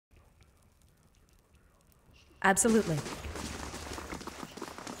Absolutely.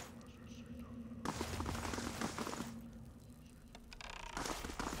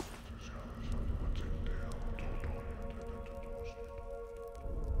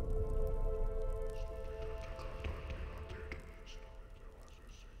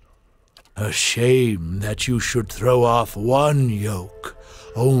 A shame that you should throw off one yoke,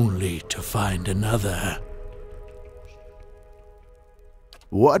 only to find another.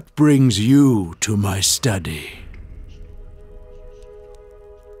 What brings you to my study?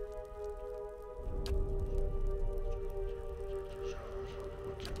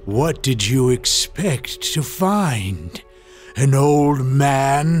 What did you expect to find? An old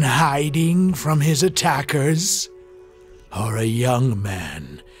man hiding from his attackers? Or a young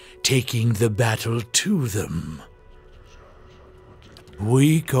man taking the battle to them?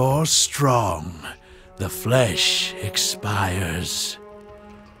 Weak or strong, the flesh expires.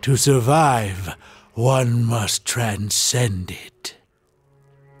 To survive, one must transcend it.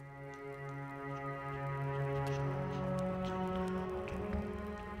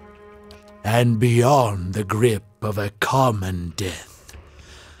 And beyond the grip of a common death,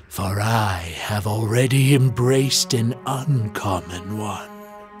 for I have already embraced an uncommon one.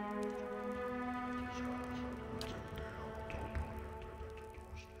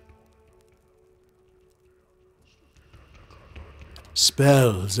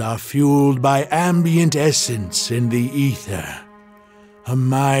 Spells are fueled by ambient essence in the ether, a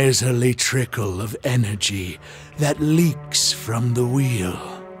miserly trickle of energy that leaks from the wheel.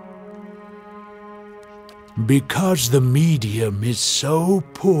 Because the medium is so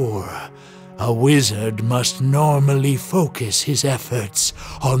poor, a wizard must normally focus his efforts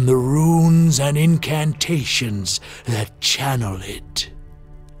on the runes and incantations that channel it.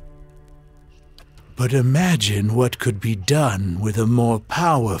 But imagine what could be done with a more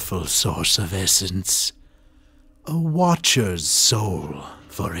powerful source of essence. A watcher's soul,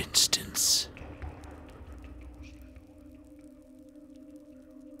 for instance.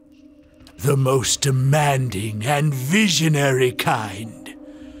 The most demanding and visionary kind.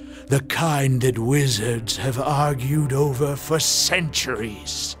 The kind that wizards have argued over for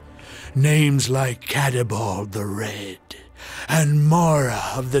centuries. Names like Cadabald the Red and Mora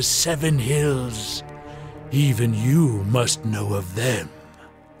of the Seven Hills. Even you must know of them.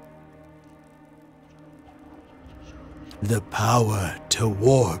 The power to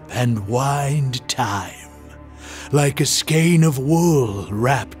warp and wind time. Like a skein of wool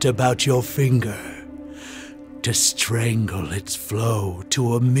wrapped about your finger, to strangle its flow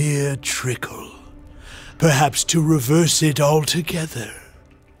to a mere trickle, perhaps to reverse it altogether.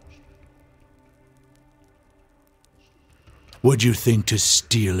 Would you think to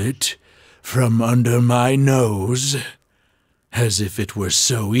steal it from under my nose, as if it were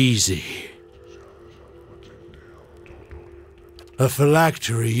so easy? A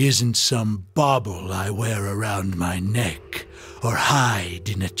phylactery isn't some bauble I wear around my neck or hide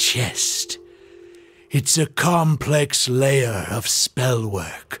in a chest. It's a complex layer of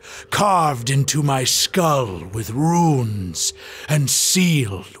spellwork, carved into my skull with runes and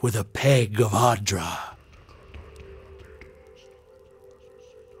sealed with a peg of Adra.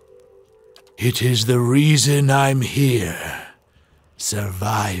 It is the reason I'm here,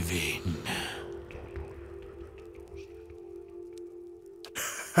 surviving.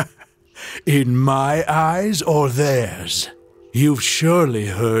 In my eyes or theirs, you've surely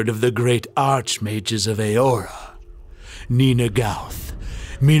heard of the great archmages of Eora. Nina Gauth,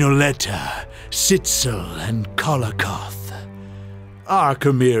 Minoletta, Sitzel, and Kolakoth.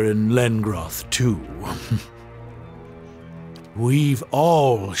 Arkemir and Lengroth, too. We've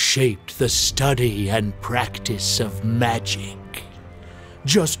all shaped the study and practice of magic,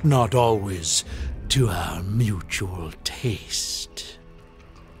 just not always to our mutual taste.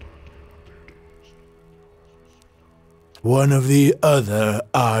 One of the other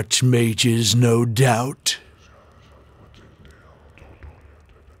archmages, no doubt.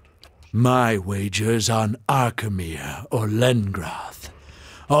 My wager's on Arkemir or Lengroth,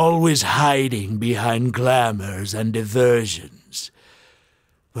 always hiding behind glamours and diversions.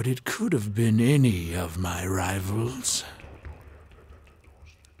 But it could have been any of my rivals.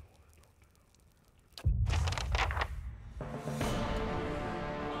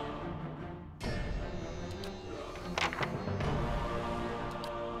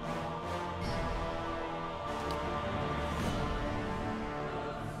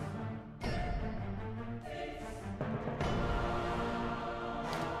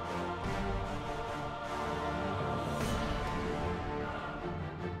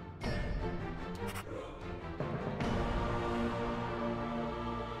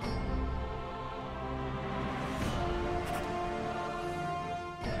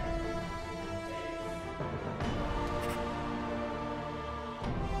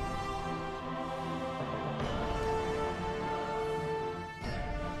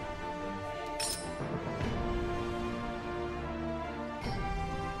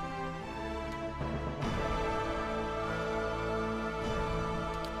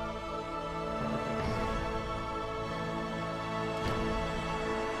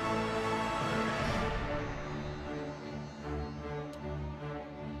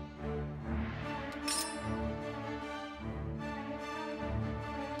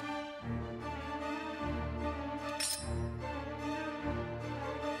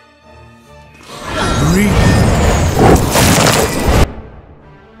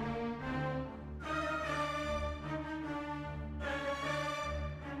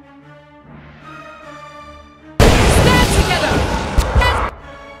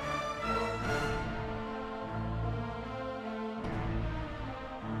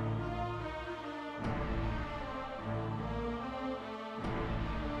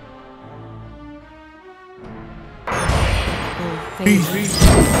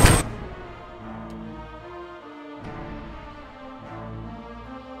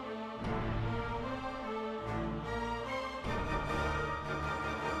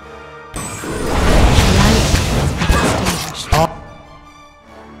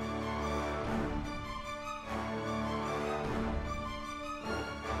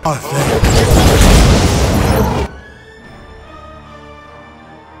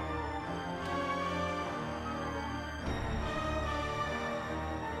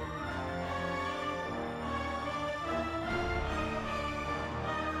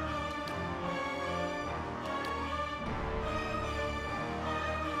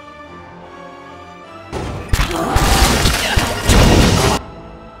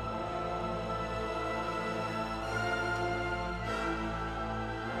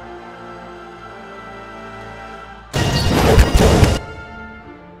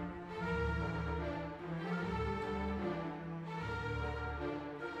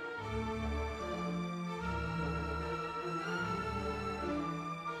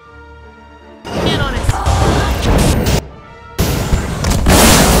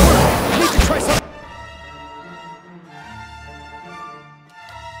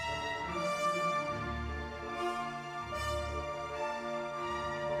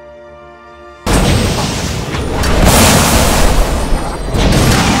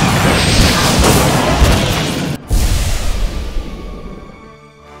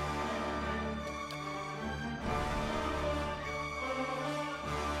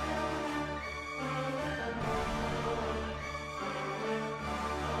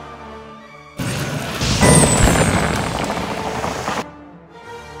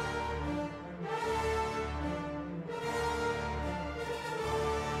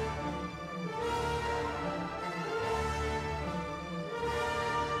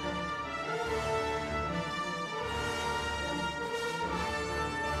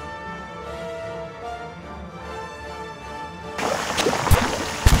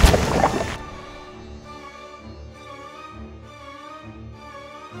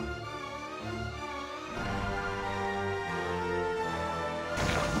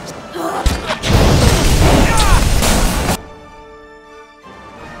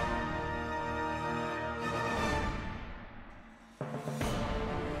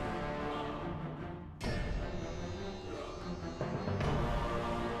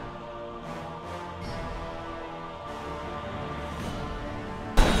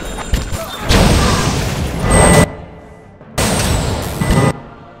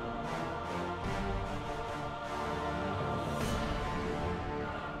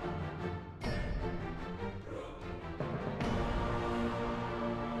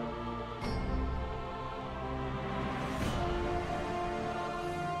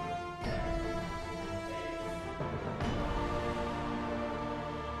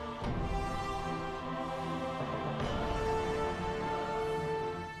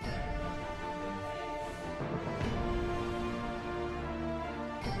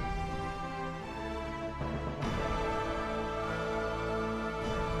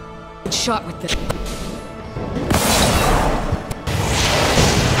 Shot with the...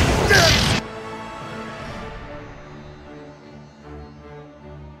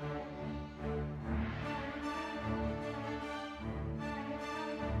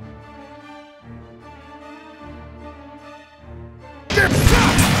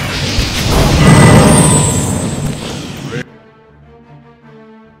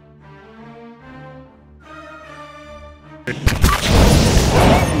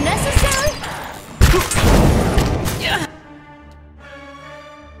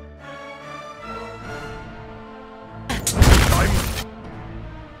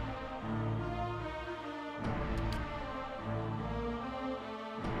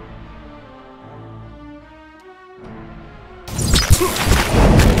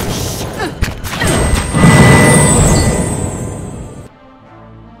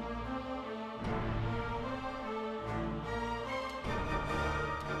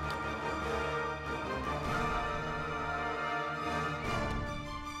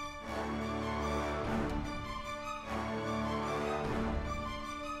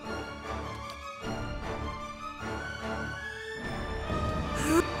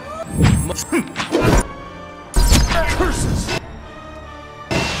 Curses!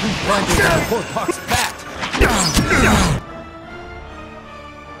 Blinded the poor pox bat!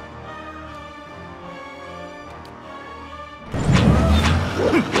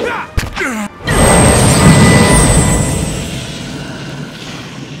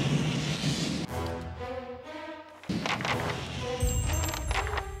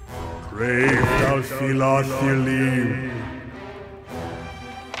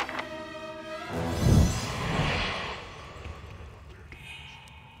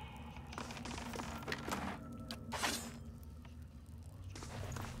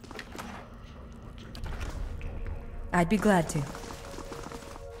 I'd be glad to.